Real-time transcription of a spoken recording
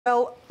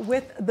Well,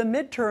 with the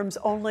midterms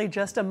only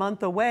just a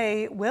month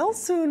away, we'll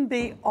soon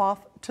be off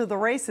to the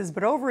races.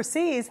 But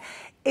overseas,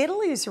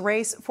 Italy's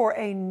race for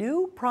a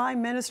new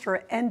prime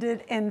minister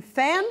ended in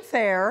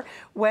fanfare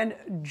when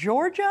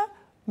Giorgia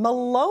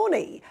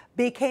Meloni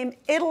became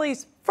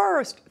Italy's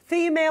first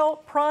female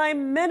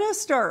prime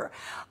minister.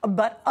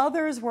 But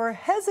others were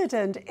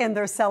hesitant in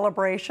their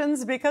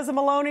celebrations because of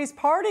Meloni's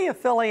party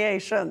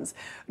affiliations.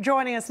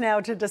 Joining us now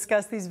to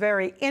discuss these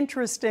very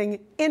interesting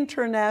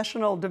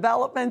international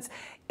developments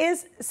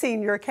is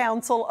Senior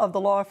Counsel of the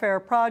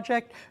Lawfare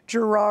Project,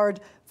 Gerard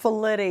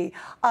Filitti.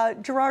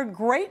 Gerard,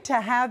 great to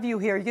have you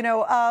here. You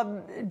know,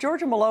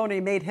 Giorgia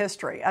Meloni made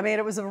history. I mean,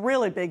 it was a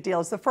really big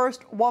deal. It's the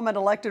first woman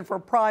elected for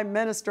prime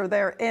minister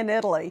there in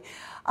Italy.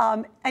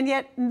 And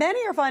yet many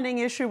are finding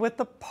issue with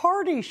the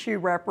party she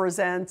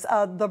represents,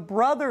 the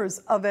Brothers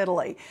of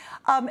Italy.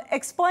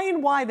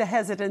 Explain why the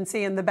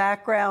hesitancy in the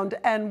background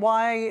and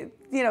why,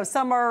 you know,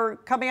 some are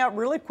coming out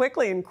really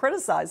quickly and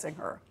criticizing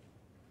her.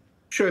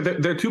 Sure.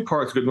 There are two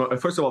parts.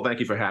 First of all,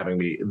 thank you for having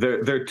me.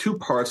 There are two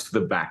parts to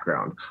the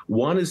background.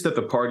 One is that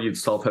the party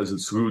itself has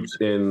its roots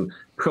in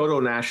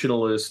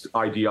proto-nationalist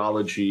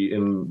ideology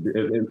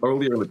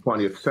earlier in the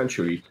 20th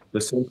century,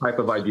 the same type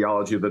of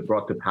ideology that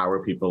brought to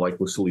power people like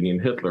Mussolini and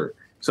Hitler.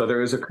 So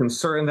there is a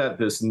concern that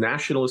this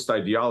nationalist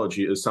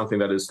ideology is something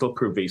that is still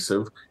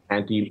pervasive,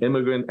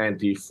 anti-immigrant,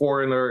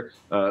 anti-foreigner,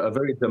 a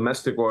very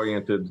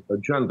domestic-oriented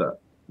agenda.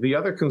 The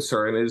other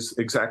concern is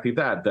exactly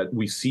that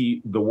we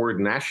see the word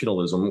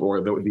nationalism, or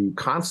the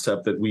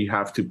concept that we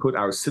have to put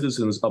our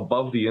citizens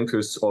above the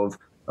interests of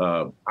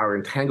our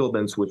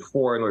entanglements with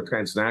foreign or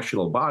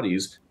transnational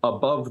bodies,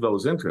 above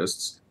those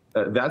interests.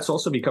 That's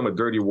also become a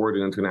dirty word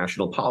in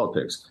international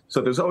politics.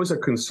 So there's always a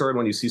concern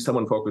when you see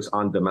someone focus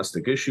on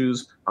domestic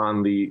issues,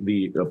 on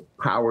the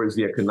powers,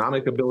 the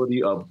economic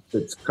ability of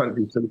its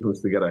country's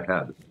citizens to get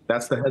ahead.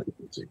 That's the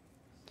hesitancy.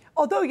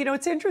 Although, you know,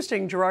 it's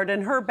interesting, Gerard,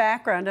 in her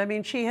background, I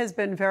mean, she has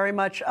been very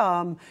much,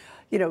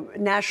 you know,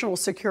 national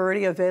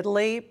security of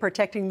Italy,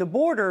 protecting the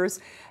borders.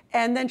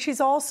 And then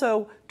she's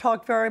also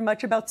talked very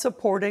much about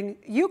supporting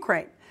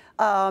Ukraine.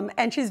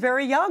 And she's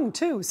very young,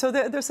 too. So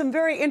there's some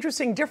very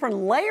interesting different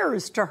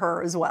layers to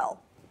her as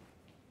well.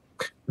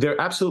 There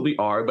absolutely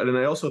are, and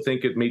I also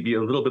think it may be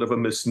a little bit of a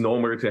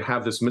misnomer to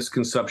have this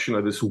misconception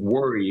or this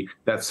worry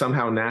that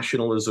somehow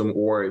nationalism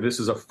or this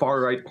is a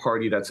far-right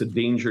party that's a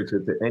danger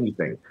to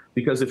anything.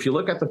 Because if you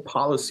look at the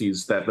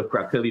policies that the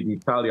Fratelli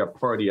d'Italia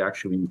party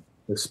actually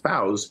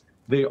espouse,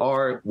 they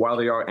are, while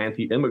they are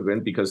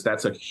anti-immigrant, because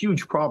that's a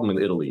huge problem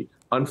in Italy,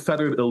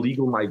 unfettered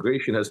illegal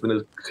migration has been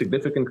a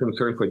significant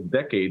concern for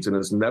decades and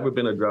has never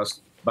been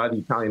addressed by the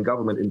Italian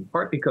government, in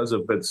part because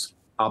of its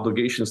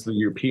obligations to the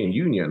European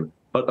Union.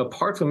 But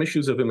apart from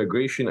issues of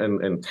immigration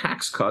and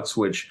tax cuts,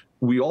 which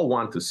we all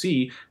want to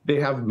see, they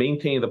have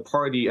maintained the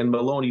party, and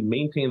Meloni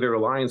maintained their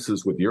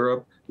alliances with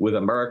Europe, with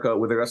America,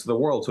 with the rest of the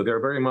world. So they're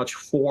very much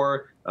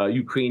for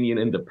Ukrainian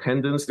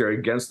independence. They're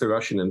against the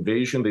Russian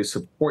invasion. They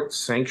support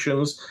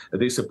sanctions.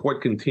 They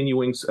support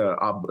continuing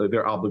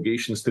their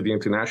obligations to the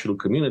international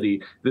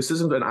community. This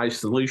isn't an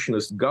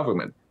isolationist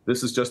government.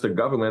 This is just a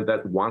government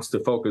that wants to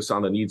focus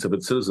on the needs of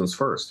its citizens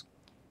first.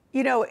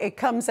 You know, it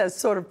comes as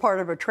sort of part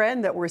of a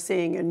trend that we're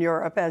seeing in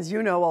Europe, as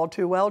you know all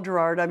too well,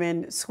 Gerard. I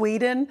mean,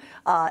 Sweden,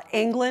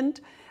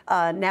 England,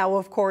 now,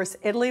 of course,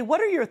 Italy.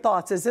 What are your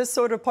thoughts? Is this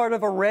sort of part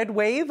of a red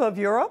wave of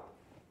Europe?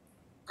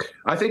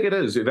 I think it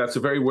is. That's a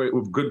very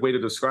good way to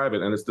describe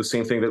it. And it's the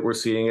same thing that we're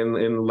seeing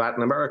in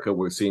Latin America,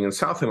 we're seeing in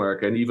South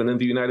America, and even in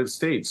the United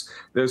States.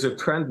 There's a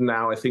trend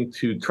now, I think,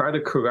 to try to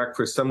correct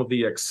for some of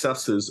the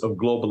excesses of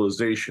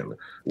globalization,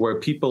 where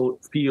people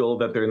feel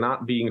that they're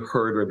not being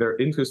heard or their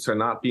interests are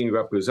not being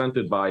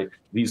represented by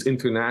these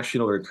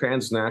international or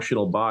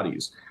transnational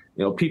bodies.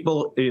 You know,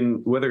 people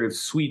in, whether it's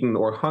Sweden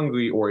or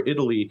Hungary or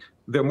Italy,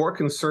 they're more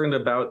concerned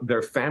about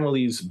their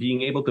families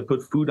being able to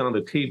put food on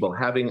the table,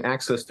 having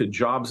access to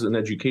jobs and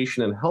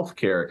education and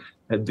healthcare,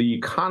 and the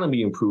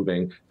economy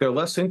improving. They're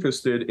less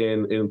interested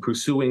in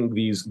pursuing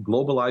these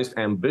globalized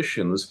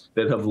ambitions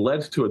that have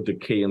led to a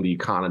decay in the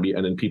economy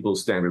and in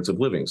people's standards of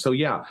living. So,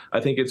 yeah, I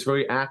think it's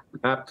very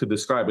apt to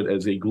describe it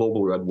as a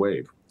global red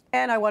wave.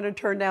 And I want to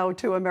turn now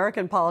to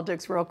American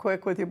politics real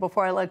quick with you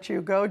before I let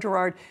you go,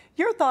 Gerard.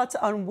 Your thoughts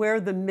on where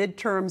the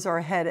midterms are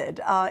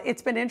headed.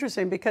 It's been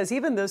interesting because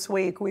even this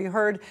week we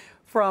heard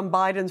from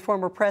Biden's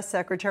former press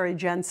secretary,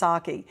 Jen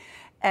Psaki.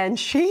 And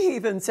she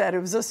even said, it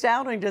was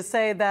astounding to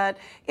say that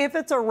if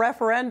it's a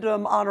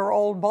referendum on her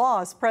old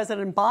boss,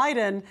 President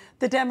Biden,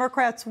 the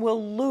Democrats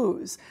will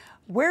lose.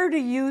 Where do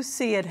you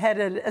see it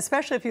headed,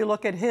 especially if you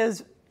look at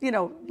his, you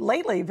know,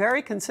 lately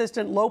very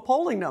consistent low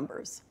polling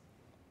numbers?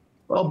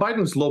 Well,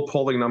 Biden's low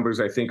polling numbers,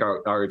 I think,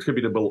 are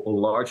attributable in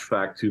large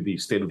fact to the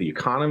state of the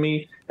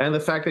economy and the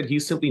fact that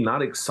he's simply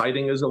not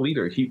exciting as a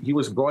leader. He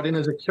was brought in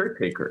as a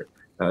caretaker.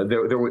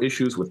 There were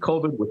issues with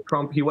COVID, with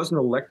Trump. He wasn't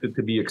elected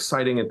to be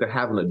exciting and to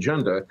have an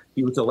agenda.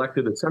 He was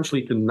elected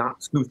essentially to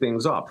not screw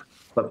things up.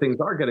 But things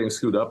are getting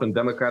screwed up, and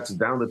Democrats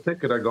down the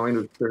ticket are going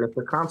to experience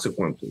the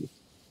consequences.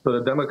 So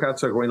the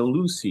Democrats are going to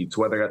lose seats,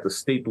 whether at the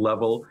state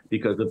level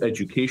because of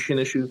education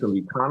issues in the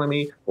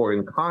economy or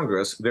in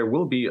Congress. There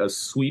will be a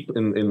sweep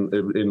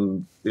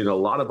in a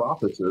lot of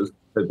offices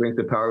that bring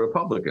to power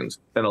Republicans.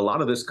 And a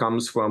lot of this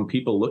comes from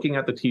people looking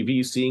at the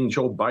TV, seeing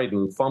Joe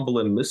Biden fumble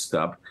and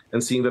misstep,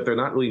 and seeing that they're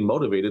not really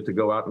motivated to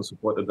go out and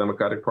support the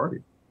Democratic Party.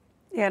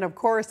 And of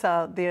course,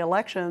 the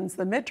elections,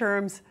 the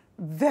midterms,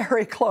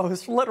 very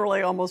close,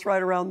 literally almost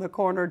right around the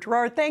corner.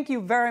 Gerard, thank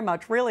you very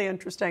much. Really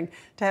interesting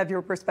to have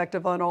your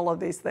perspective on all of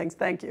these things.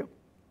 Thank you.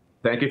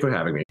 Thank you for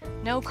having me.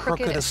 No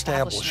crooked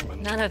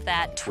establishment. None of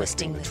that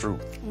twisting the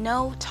truth.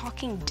 No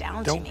talking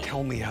down to me. Don't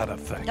tell me how to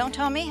think. Don't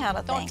tell me how to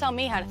think. Don't tell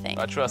me how to think.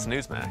 I trust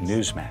Newsmax.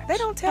 Newsmax. They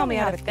don't tell me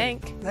how to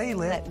think. They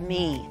let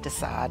me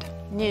decide.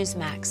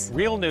 Newsmax.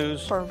 real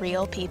news For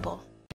real people.